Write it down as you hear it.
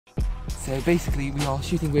So basically we are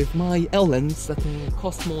shooting with my L lens that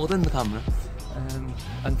costs more than the camera,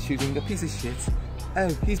 and shooting a piece of shit. Oh,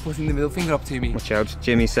 he's putting the middle finger up to me. Watch out,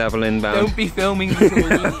 Jimmy Savile inbound. Don't be filming the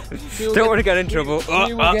children. Don't want to get in trouble.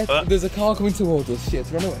 There's a car coming towards us. Shit,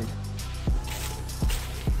 run away.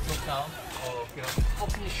 Look down. Oh, get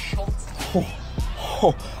fucking shot.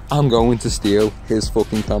 I'm going to steal his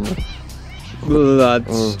fucking camera.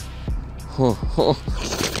 Lads. What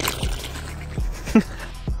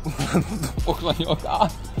the fuck on your car?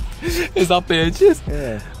 Is that birds?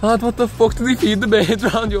 Yeah. Lad, what the fuck do they feed the birds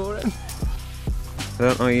around your end? I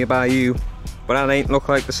don't know about you, but that ain't look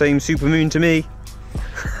like the same supermoon to me.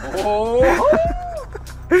 Oh.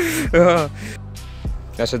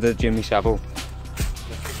 That's the Jimmy Savile.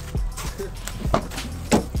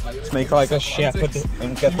 Let's make like a shepherd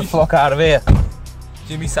and get the flock out of here.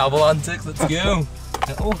 Jimmy Savile antics, let's go.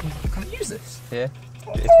 Oh, can I use this? Yeah,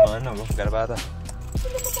 it's mine, no, don't forget about that.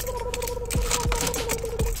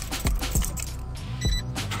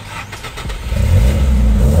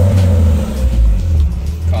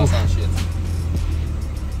 Car sound shit.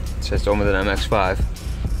 It says done with an MX-5.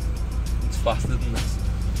 It's faster than this.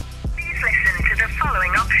 Please listen to the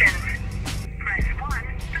following options. Press 1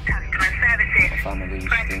 for customer services. Family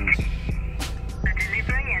Press things. 2 for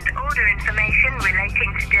delivery and order information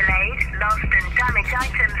relating to delayed, lost and damaged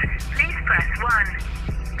items. Please press 1.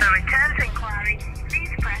 For returns inquiry,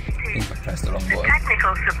 please press 2. I think I pressed the wrong For button.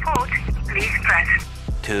 technical support, please press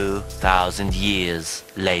 2,000 years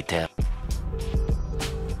later.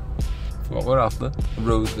 What we're after?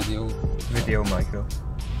 Rode Videomicro.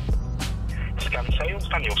 Scan sales,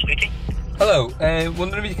 Daniel speaking. Hello,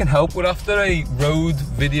 wondering if you can help. We're after a Rode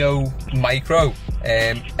Videomicro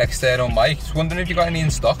external mic. Just wondering if you got any in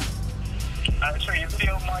stock. Sorry, your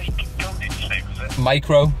video mic, go did you say, was it?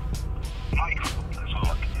 Micro. Micro, let's have a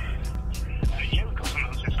look. Yeah, we've got some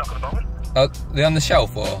of those in stock at the moment. Are they on the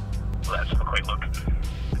shelf or? Let's have a quick look.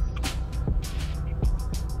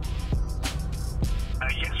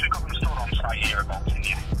 Yes, we've got them stored on site here at Bolton,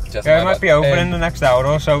 yeah. Yeah, it might be open in the next hour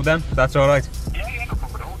or so then, that's alright. Yeah, no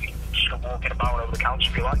problem at all. You can just go walking about over the couch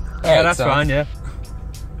if you like. Yeah, that's fine, yeah.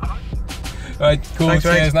 Right, cool, Thanks,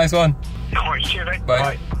 cheers, mate. nice one. No worries, cheers, mate.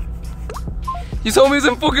 Bye. You told me it was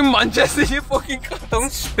in fucking Manchester, you fucking cunt.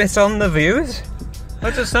 Don't spit on the viewers.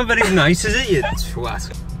 That's not very nice, is it, you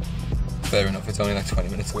twat? Fair enough, it's only like 20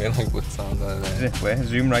 minutes away, like what sound Where?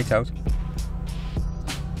 Zoom right out.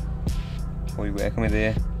 What are you working with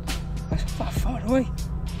here? That's not that far away.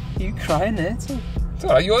 Are you crying there too? It's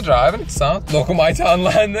alright, you're driving, it's sound. Look at my tan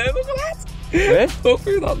line there, look at that. Where? Look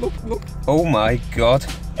through that, look. Oh my god.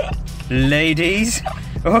 Ladies,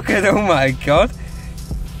 look at, oh my god.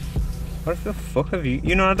 What the fuck have you?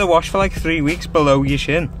 You not had to wash for like 3 weeks below your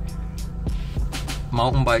shin.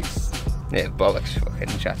 Mountain bikes. Yeah, bollocks,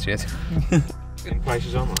 fucking chat shit.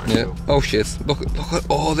 Prices online. Yeah. So. Oh shit, look at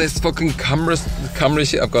all this fucking camera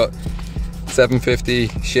shit. I've got 750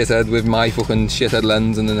 shithead with my fucking shithead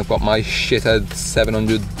lens, and then I've got my shithead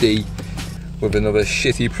 700D with another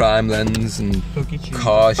shitty prime lens and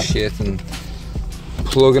car shit and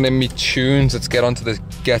plugging in me tunes. Let's get onto the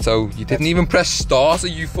ghetto. You didn't even press start, are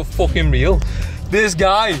you for fucking real? This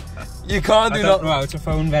guy, you can't do I that. don't know how to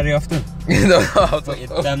phone very often. You don't know how to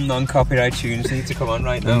But them non-copyright tunes need to come on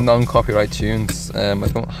right now. Non-copyright tunes. I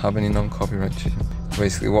don't have any non-copyright tunes.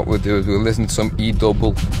 Basically what we'll do is we'll listen to some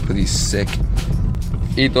E-double because he's sick.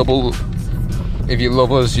 E-double, if you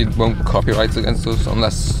love us, you won't copyright against us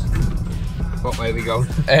unless... What way are we going?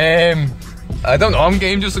 I don't know, I'm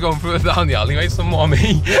game just to go through it down the alleyway some more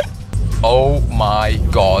me. Oh my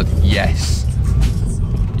god, yes.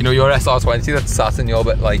 You know your SR20 that's sat in your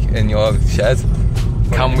in your shed?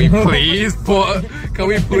 Can we please put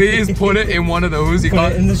it in one of those? You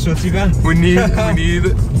can't. Put it in the sooty van. We need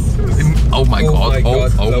it. Oh my god.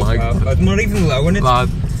 Oh my god. I'm not even lowering it. Lad.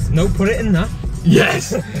 No, put it in that.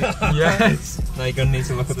 Yes. Yes. Now you're gonna need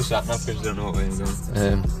to look at the sat nav because you don't know what way you're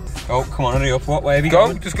going. Oh, come on, hurry up. What way are we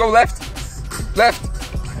going? Just go left. Left.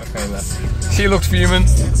 Okay, left. She looks fuming.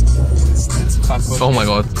 Oh my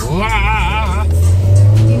god.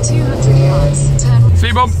 In 200 yards, turn.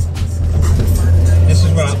 Speed bump. This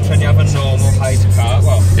is what happens when you have a normal height car.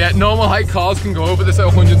 Well, Yeah, normal height cars can go over this at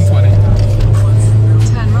 120.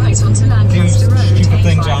 Turn right onto these Lancaster Road. stupid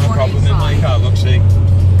things aren't a problem in my car. Look, see.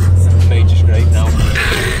 Major scrape now.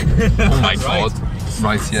 Oh my god.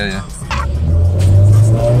 Right, yeah.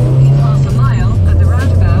 In half a mile at the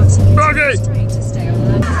roundabout, Rocky! straight to stay on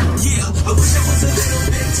Lancaster.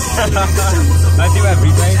 I do every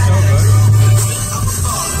day, it's no good.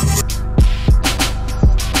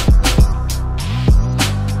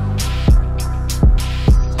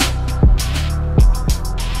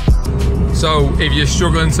 So if you're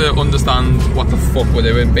struggling to understand what the fuck we're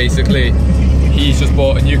doing, basically he's just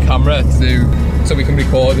bought a new camera so we can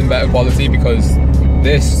record in better quality, because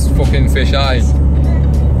this fucking fisheye,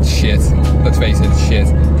 shit, let's face it, shit.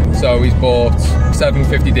 So he's bought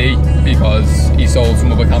 750D because he sold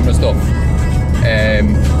some other camera stuff.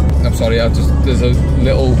 I'm sorry, there's a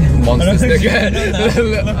little monster sticker.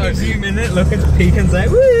 Zoom in it, look, it's peak and say,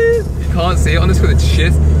 woo! You can't see it on this because it's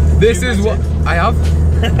shit. This is what I have.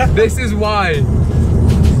 This is why,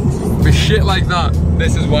 for shit like that,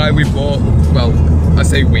 this is why we bought, well, I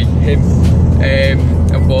say we, him,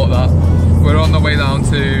 and bought that. We're on the way down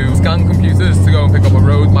to Scan Computers to go and pick up a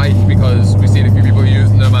Rode mic because we've seen a few people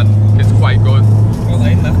using them and it's quite good. What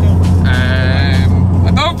lane left on?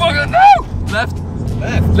 I don't fucking know! Left.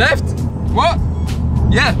 Left? Left? What?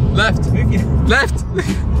 Yeah, left. Left.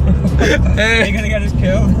 Are you gonna get us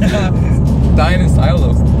killed? Dying in style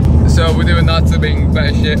though. So we're doing that to bring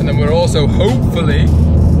better shit, and then we're also hopefully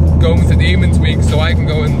going to Demons Week so I can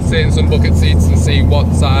go and sit in some bucket seats and see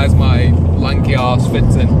what size my lanky arse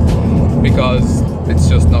fits in, because it's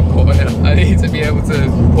just not cutting it. I need to be able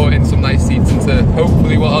to put in some nice seats into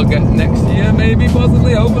hopefully what I'll get next year, maybe,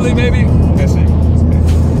 possibly, hopefully, maybe.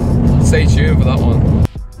 Stay tuned for that one.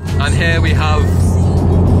 And here we have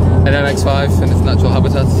an MX-5 in its natural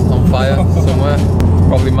habitat on fire somewhere.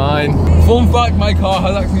 Probably mine. Fun fact, my car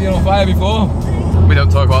has actually been on fire before. We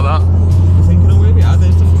don't talk about that. I'm thinking of where we are,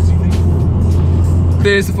 there's the fuzzy thing.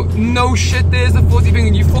 There's the no shit, there's the fuzzy thing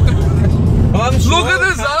and you fucking... I'm sure look at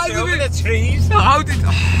the size of it! The trees. How did...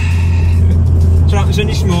 It's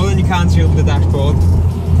only small and you can't see over the dashboard.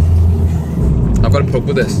 I've got to put up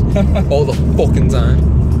with this all the fucking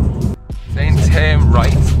time. Saying turn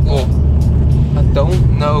right, but I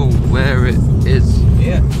don't know where it is.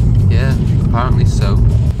 Yeah. Yeah, apparently so.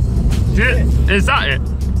 Is that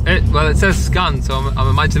it? Well, it says scan, so I'm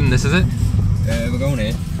imagining this is it. We're going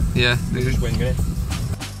here. Yeah. We're just winging it.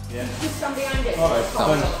 Just stand behind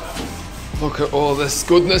it. Look at all this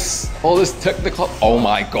goodness, all this technical. Oh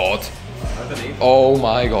my god. Oh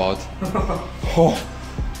my god. Oh.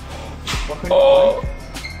 Oh.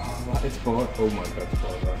 It's for. Oh my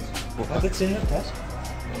god. It's in the test.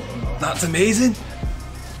 That's amazing.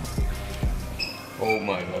 Oh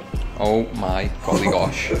my god. Oh my golly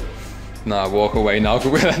gosh. Nah, walk away now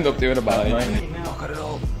because we'll end up doing a bite. Look at it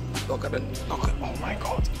all. Look at it. Look at. Oh my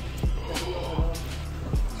god.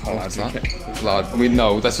 What's that? Lad, we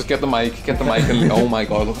know. Let's just get the mic. Get the mic and. Oh my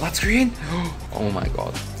god. Look at that screen. Oh my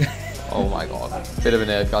god. Oh my god. Bit of a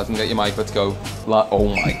nerd, guys. And get your mic. Let's go. Lad, oh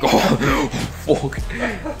my god. Fuck.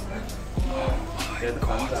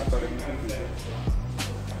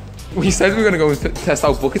 We said we were going to go and test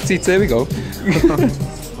out bucket seats. Here we go.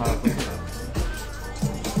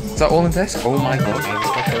 Is that all in test? Oh my god.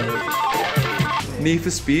 Need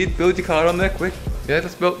for speed. Build your car on there quick. Yeah,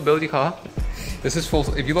 let's build your car. This is full.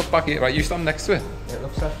 If you look back here, right, you stand next to it. It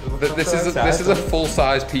looks This is a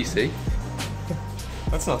full-size PC.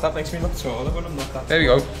 That's not. That makes me look taller, but I'm not that. There you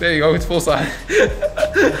go. There you go. It's full size.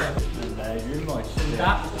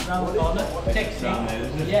 That round the corner, text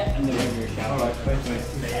yeah, and then your shower. Alright,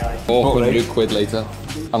 400 quid later.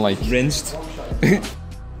 I'm like rinsed.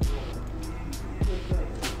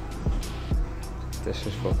 This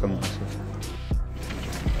is fucking massive.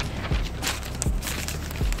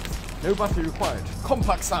 no battery required.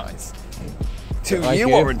 Compact size. 2 year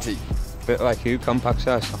warranty. Bit like you, compact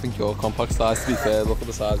size. I think you're compact size, to be fair. Look at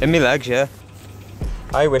the size. In my legs, yeah.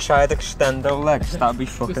 I wish I had extendo legs. That'd be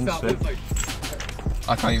fucking sick.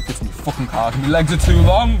 I can't even fit in your fucking car. My legs are too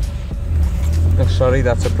long. Oh, sorry,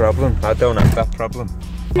 that's a problem. I don't have that problem.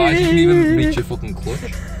 I didn't even reach your fucking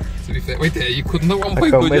clutch. To be fair, wait there, you couldn't at one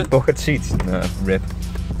point, could you? with bucket seats. No, rip.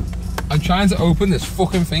 I'm trying to open this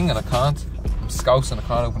fucking thing and I can't. I'm scouse and I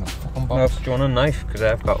can't open a fucking No, box. do you want a knife? Because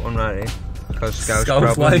I've got one right here. Because scouse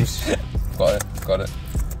Scouse problems. life. Got it.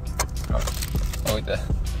 Oh, wait there.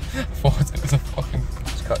 I thought it was a fucking...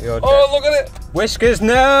 It's got your Oh, look at it! Whiskers,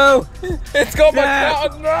 no! It's got my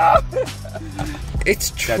cat, no! It's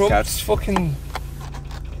Dead Trump's cats. fucking...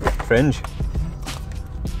 Fringe.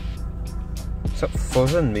 Stop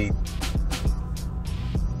fuzzing me.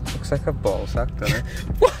 Looks like a ball sack, doesn't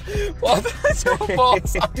it? What? It's got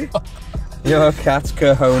balls. Your cat's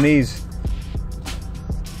cojones.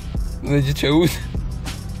 Did you choose?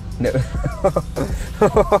 No.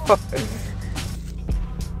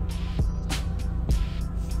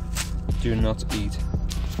 Do not eat.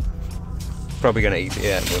 Probably gonna eat it,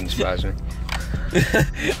 yeah, it wouldn't surprise me.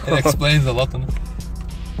 It explains a lot, doesn't it?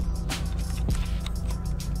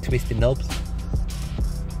 Twisted knobs.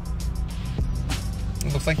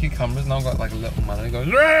 It looks like your camera's now got like a little man and it goes.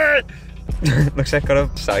 Looks like it's got a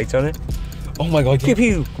sight on it. Oh my god. Pew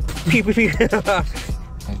pew. Pew pew pew.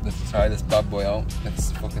 Let's try this bad boy out.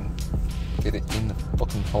 Let's fucking get it in the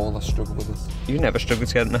fucking hole. Let's struggle with this. You never struggled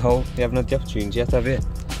to get in the hole. You haven't had the opportunity yet, have you?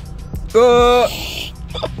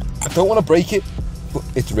 I don't want to break it, but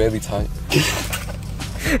it's really tight.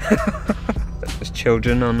 There's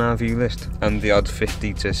children on our view list, and the odd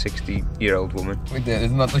 50 to 60-year-old woman. Wait,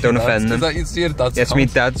 isn't that like Don't your offend dad's? them. Is that your dad's It's account?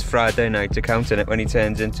 me dad's Friday night account, innit, when he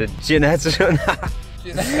turns into Jeanette.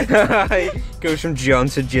 Goes from John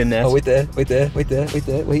to Jeanette. Oh, wait there.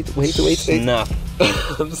 Wait. Snap.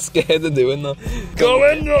 I'm scared of doing that. Go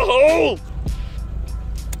in the hole!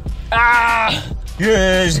 Ah!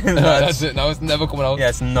 Yes! That's it, now it's never coming out. Yeah,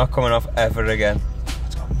 it's not coming off ever again.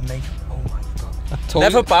 It's got makeup. Oh my god. I told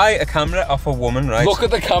Never you. buy a camera off a woman, right? Look at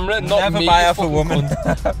the camera, not Never me. buy you off a fucking woman.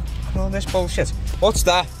 cunt. All this bullshit. What's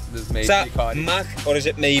that? There's Is maybe that Cardi. Mac or is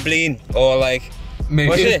it Maybelline? Or like... Maybe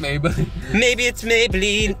What's it's it? Maybelline. Maybe it's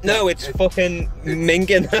Maybelline. No, it's fucking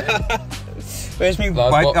Mingin. Where's me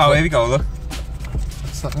Lads, wipe? what- Oh, what- here we go, look.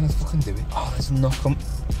 What's that gonna fucking do it? Oh, it's not come.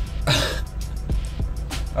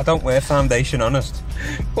 I don't wear foundation, honest.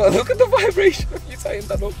 Well, look at the vibration of you tying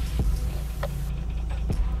that up.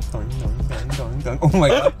 Oh my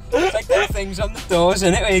god. It's like those things on the doors,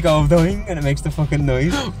 isn't it? Where you go doing and it makes the fucking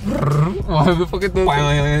noise. Why the fucking does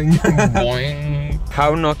it? Boing.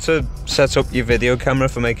 How not to set up your video camera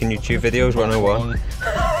for making YouTube videos 101.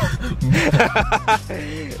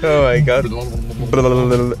 Oh my god. You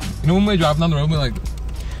know when we're driving down the road, we're like,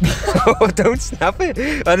 Oh, don't snap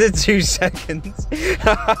it. I did 2 seconds.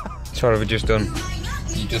 So what have we just done?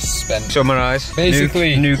 you just spent. Summarise.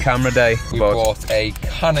 Basically, new camera day. We bought a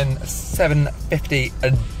Canon 750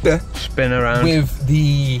 Spin around. with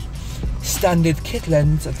the standard kit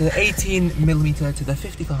lens of the 18mm to the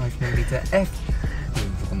 55mm f.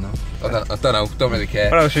 I don't know, don't really care.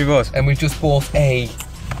 What else we bought? And we've just bought a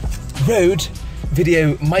Rode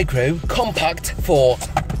Videomicro compact for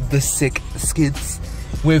the sick skids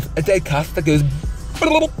with a dead cat that goes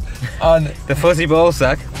and The fuzzy ball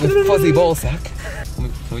sack. with fuzzy ball sack.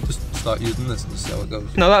 Can we just start using this and see how it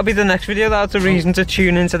goes? No, that'll be the next video. That's a reason to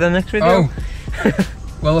tune into the next video. Oh.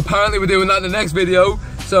 Well, apparently we're doing that in the next video,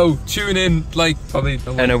 so tune in like probably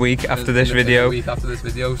In a week after this in video. a week after this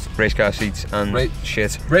video. Race car seats and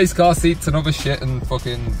shit. Race car seats and other shit and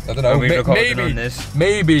fucking, I don't know, Are we recording on this?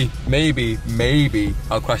 maybe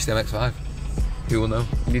I'll crash the MX-5. Who will know?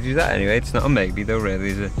 You do that anyway. It's not a maybe though, really,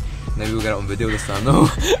 is it? Maybe we'll get it on video this time though.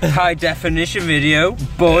 High definition video,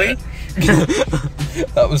 boy.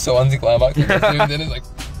 That was so anticlimactic. It's like,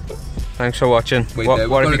 Thanks for watching. Wait,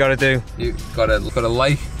 What have you got to do? you gotta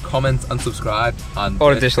like, comment and subscribe and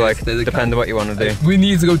Or a dislike, there's a depending on what you want to do. We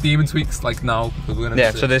need to go Demon Tweaks like now because we're gonna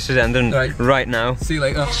Yeah, so this is ending Right. right now. see you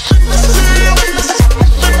later.